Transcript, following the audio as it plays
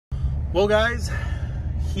Well guys,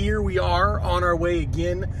 here we are on our way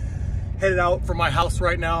again, headed out from my house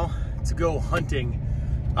right now to go hunting.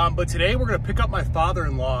 But today we're gonna pick up my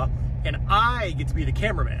father-in-law and I get to be the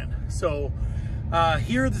cameraman. So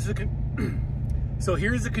here's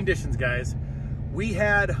the conditions, guys. We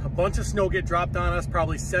had a bunch of snow get dropped on us,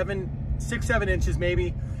 probably 6, 7 inches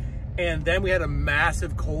maybe. And then we had a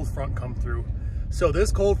massive cold front come through. So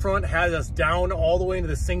this cold front has us down all the way into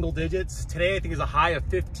the single digits. Today, I think is a high of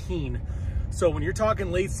 15. So when you're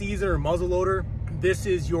talking late season or muzzleloader, this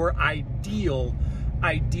is your ideal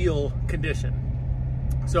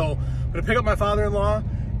condition. So I'm gonna pick up my father-in-law,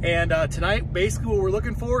 and tonight, basically what we're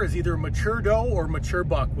looking for is either a mature doe or mature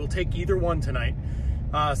buck. We'll take either one tonight.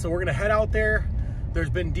 So we're gonna head out there. There's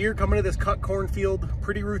been deer coming to this cut cornfield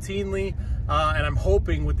pretty routinely, and I'm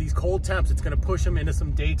hoping with these cold temps, it's gonna push them into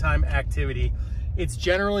some daytime activity. It's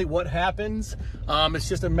generally what happens. It's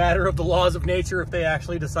just a matter of the laws of nature if they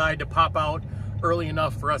actually decide to pop out early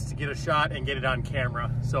enough for us to get a shot and get it on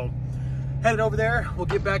camera. So headed over there. We'll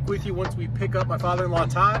get back with you once we pick up my father-in-law,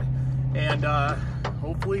 Todd, and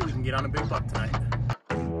hopefully we can get on a big buck tonight.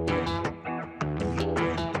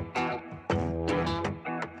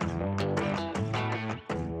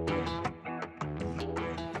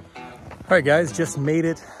 All right guys, just made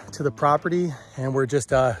it to the property and we're just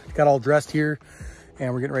got all dressed here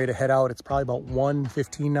and we're getting ready to head out. It's probably about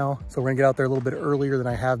 1:15 now. So we're gonna get out there a little bit earlier than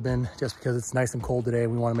I have been just because it's nice and cold today.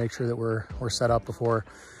 We wanna make sure that we're set up before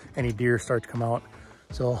any deer start to come out.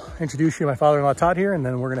 So introduce you to my father-in-law, Todd here, and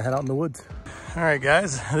then we're gonna head out in the woods. All right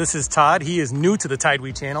guys, this is Todd. He is new to the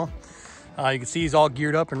TideWe channel. You can see he's all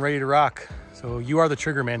geared up and ready to rock. So you are the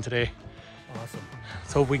trigger man today. Awesome.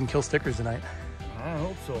 Let's hope we can kill stickers tonight. I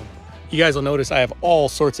hope so. You guys will notice I have all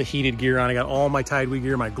sorts of heated gear on. I got all my TideWe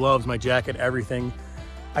gear, my gloves, my jacket, everything.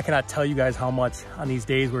 I cannot tell you guys how much on these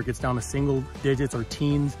days where it gets down to single digits or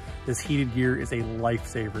teens, this heated gear is a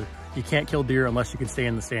lifesaver. You can't kill deer unless you can stay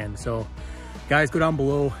in the stand. So guys, go down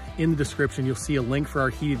below in the description. You'll see a link for our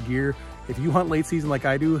heated gear. If you hunt late season like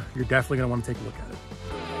I do, you're definitely gonna wanna take a look at it.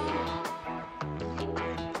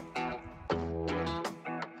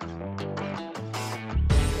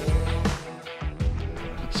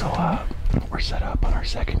 So we're set up on our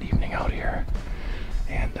second evening out here,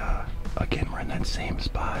 and again we're in that same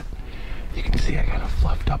spot. You can see I kind of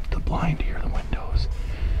fluffed up the blind here, the windows,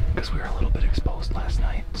 because we were a little bit exposed last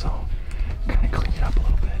night, so kind of cleaned it up a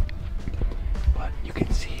little bit. But you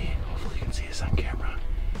can see, hopefully you can see this on camera,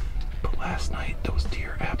 but last night those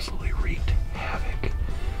deer absolutely wreaked havoc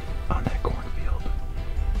on that cornfield.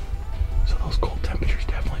 So those cold temperatures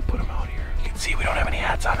definitely put them out here. You can see we don't have any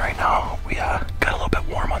hats on right now. We got a little bit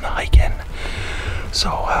warm on the hike in. So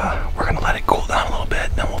we're gonna let it cool down a little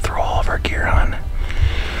bit, then we'll throw all of our gear on.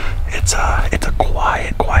 It's a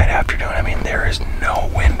quiet afternoon. I mean, there is no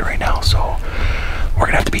wind right now, so we're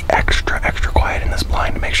gonna have to be extra quiet in this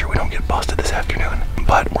blind to make sure we don't get busted this afternoon.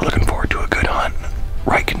 But we're looking forward to a good hunt.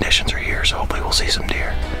 Right conditions are here, so hopefully we'll see some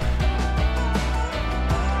deer.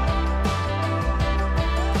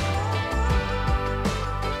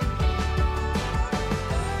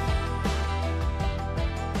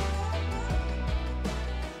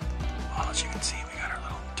 As you can see, we got our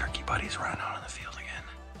little turkey buddies running out on the field again.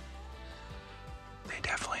 They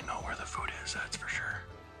definitely know where the food is, that's for sure.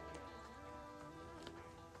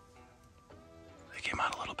 They came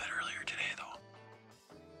out a little bit earlier today, though.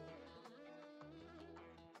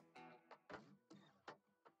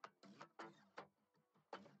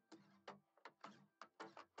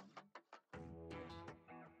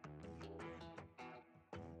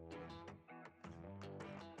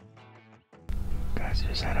 Guys,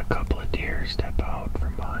 just had a couple of deer step out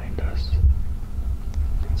from behind us.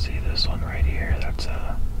 You can see this one right here, that's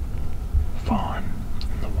a fawn.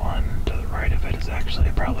 And the one to the right of it is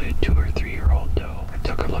actually probably a 2 or 3 year old doe. I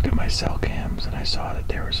took a look at my cell cams and I saw that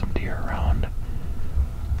there were some deer around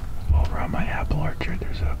over on my apple orchard.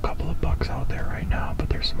 There's a couple of bucks out there right now, but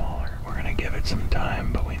they're smaller. We're gonna give it some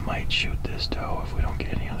time, but we might shoot this doe if we don't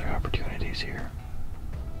get any other opportunities here.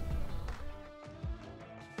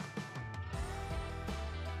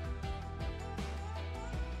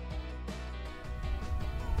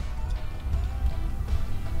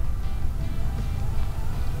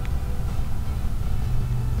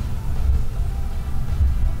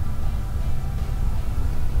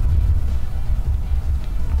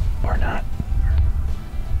 Or not.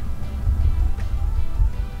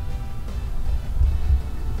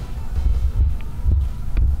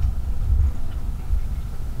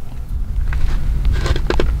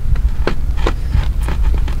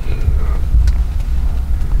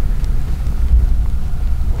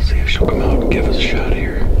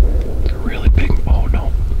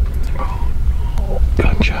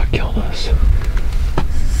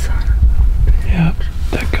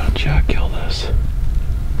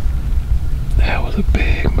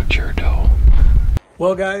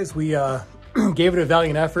 Well, guys, we gave it a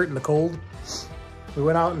valiant effort in the cold. We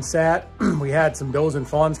went out and sat. We had some does and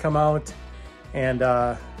fawns come out, and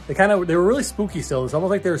they were really spooky still. It's almost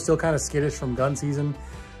like they were still kind of skittish from gun season.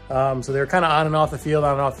 So they were kind of on and off the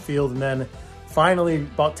field, and then finally,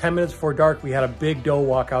 about 10 minutes before dark, we had a big doe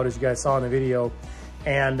walk out, as you guys saw in the video.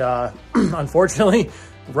 And unfortunately,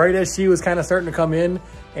 right as she was kind of starting to come in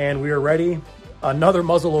and we were ready, another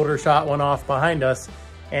muzzleloader shot went off behind us,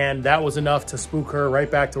 and that was enough to spook her right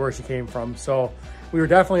back to where she came from. So we were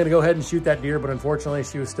definitely gonna go ahead and shoot that deer, but unfortunately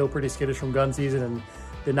she was still pretty skittish from gun season and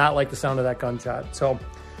did not like the sound of that gunshot. So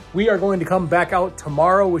we are going to come back out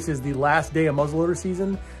tomorrow, which is the last day of muzzleloader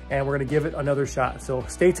season, and we're gonna give it another shot. So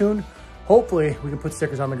stay tuned. Hopefully we can put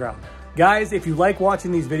stickers on the ground. Guys, if you like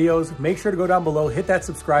watching these videos, make sure to go down below, hit that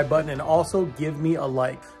subscribe button, and also give me a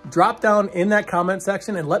like. Drop down in that comment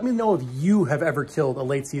section and let me know if you have ever killed a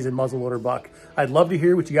late season muzzleloader buck. I'd love to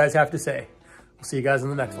hear what you guys have to say. We'll see you guys in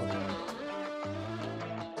the next one.